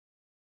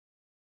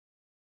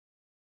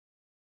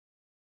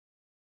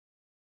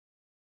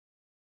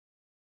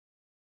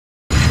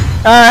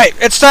Alright,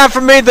 it's time for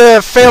me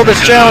to fail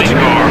this challenge.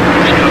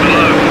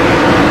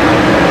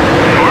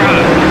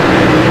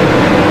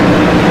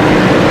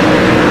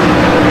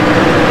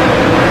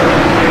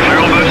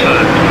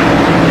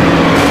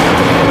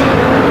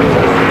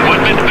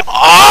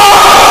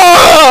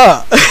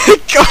 Oh!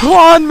 Come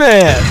on,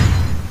 man!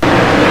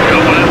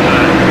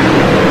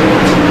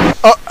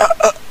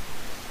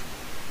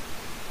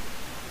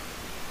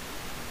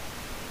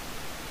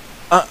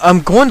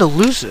 I'm going to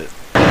lose it.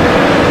 Clear.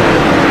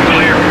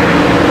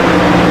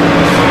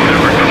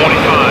 Number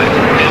 25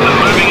 is the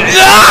moving ahead.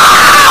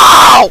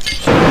 No!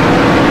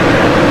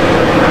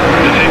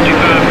 The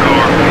 55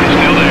 car is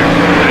still there.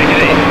 Take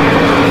it easy.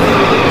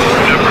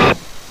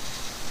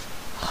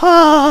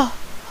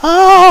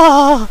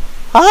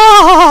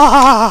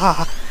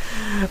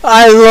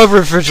 I love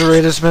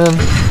refrigerators, man.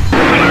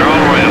 Clear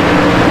all around.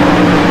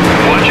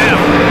 Watch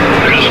out.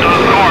 There's a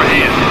stop car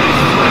ahead.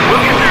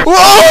 We'll get there.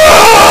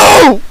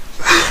 Whoa!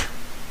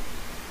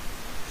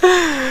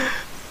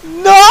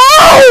 No!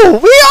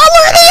 We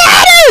already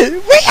had it!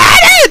 We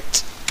had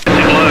it!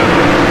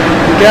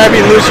 You gotta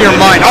be losing your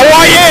mind. Oh,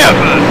 I am!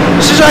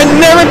 Since I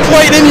never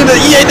played any of the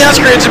EA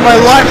NASCAR games in my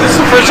life, this is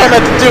the first time I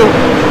have to do.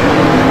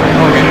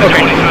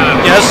 Okay.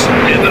 Yes.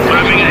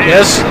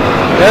 Yes.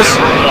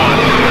 Yes.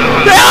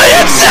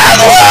 Elliot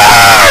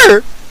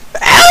Sadler!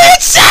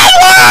 Elliot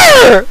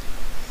Sadler!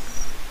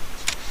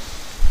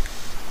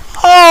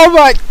 Oh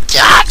my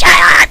god!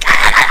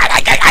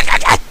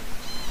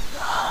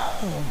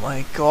 Oh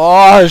my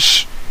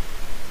gosh!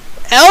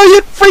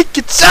 Elliot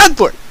freaking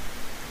Sadler!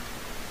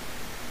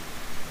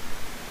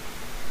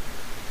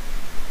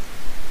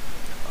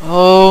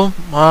 Oh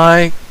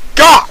my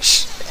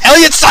gosh!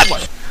 Elliot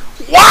Sadler!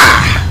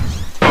 Wow!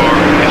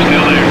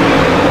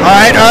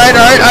 Alright. Down.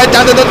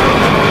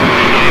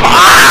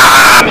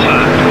 Ah!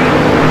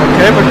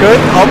 Okay, we're good.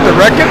 Up the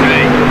record.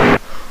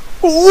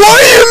 What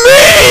do you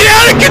mean?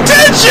 Out of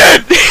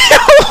contention!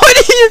 What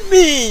do you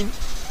mean?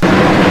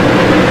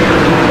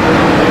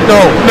 No.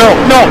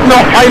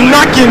 I'm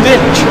not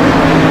convinced.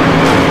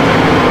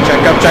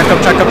 Check up.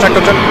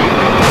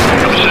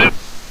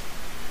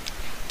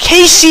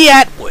 Casey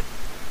Atwood.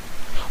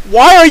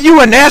 Why are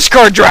you a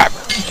NASCAR driver?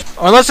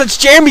 Unless it's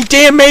Jeremy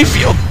Dan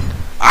Mayfield.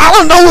 I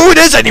don't know who it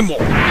is anymore.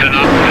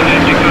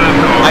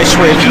 I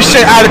swear, if you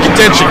say out of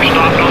contention.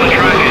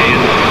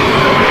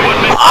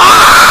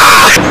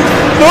 Ah!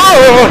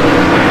 No!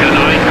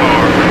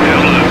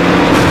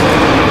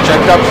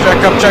 Check up.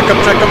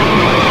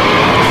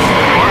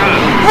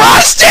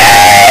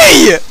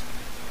 Rusty!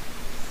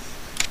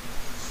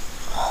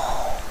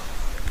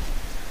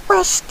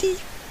 Rusty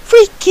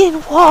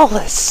freaking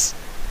Wallace.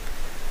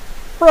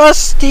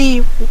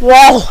 Rusty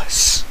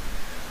Wallace.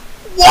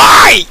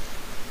 Why?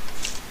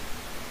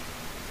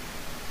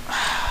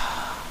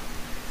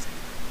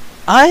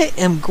 I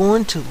am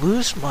going to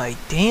lose my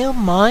damn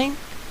mind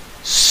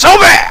so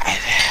bad.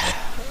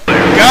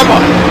 Come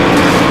on.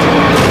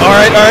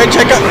 Alright,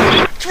 check out.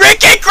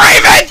 Ricky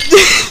Craven!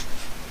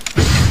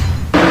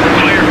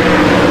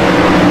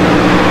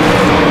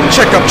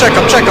 Check up.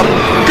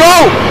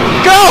 Go!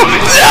 No!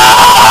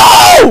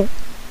 No!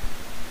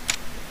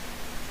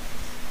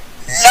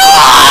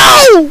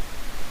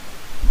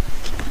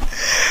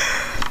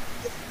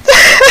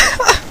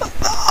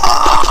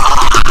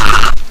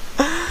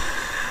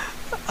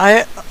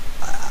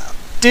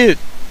 Dude!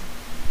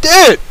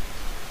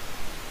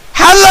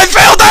 How did I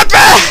fail that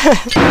bad?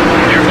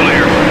 You're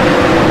clear.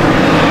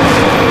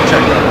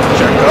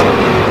 Check up.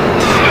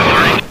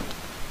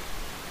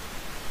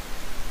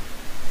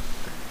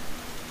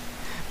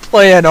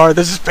 Play NR,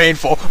 this is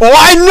painful. Oh,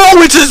 I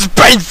know this is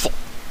painful!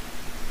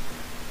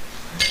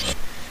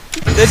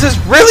 This is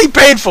really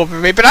painful for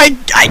me, but I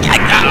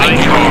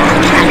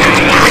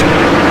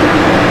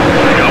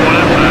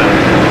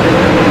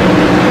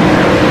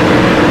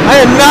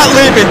am not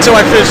leaving until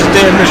I finish the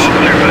damn mission.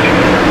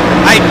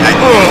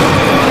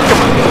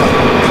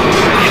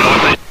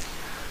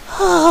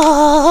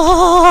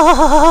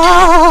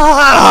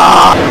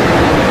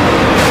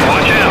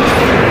 Watch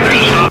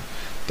out.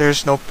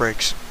 There's no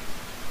brakes.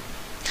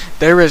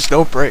 There is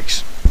no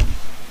brakes.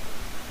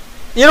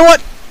 You know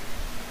what?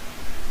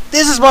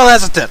 This is my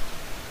last attempt.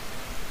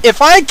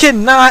 If I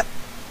cannot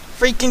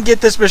freaking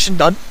get this mission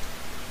done,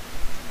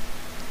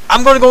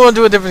 I'm gonna go and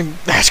do a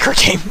different NASCAR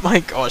game. My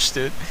gosh,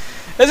 dude.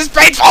 This is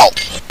painful! All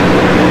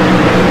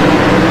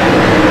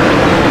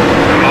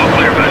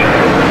clear, buddy.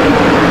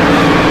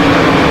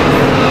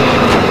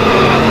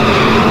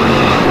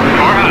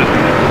 Car hot.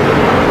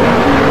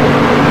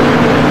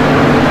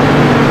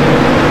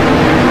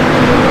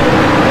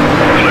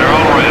 Clear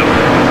all around.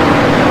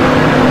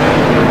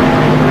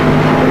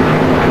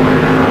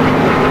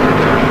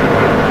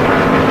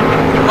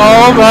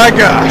 Oh my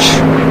gosh.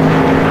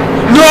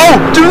 No!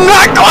 Do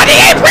not go on the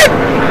apron!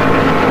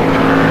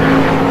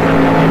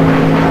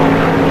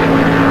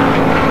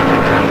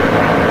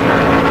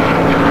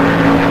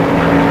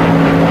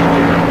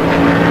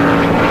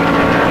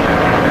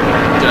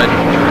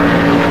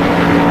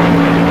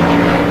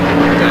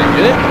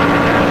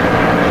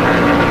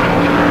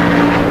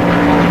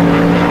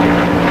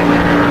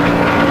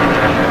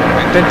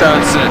 think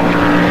that's it.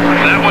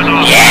 That was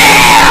awesome.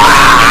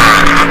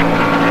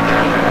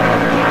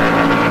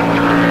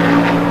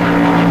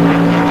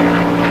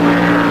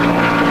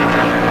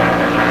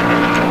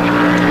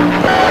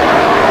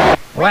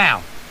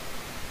 Wow.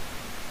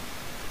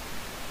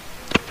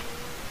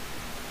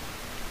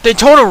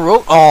 Daytona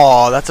road.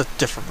 Oh, that's a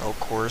different road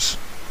course.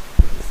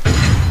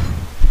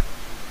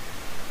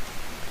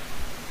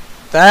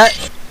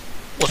 That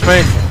was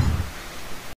painful.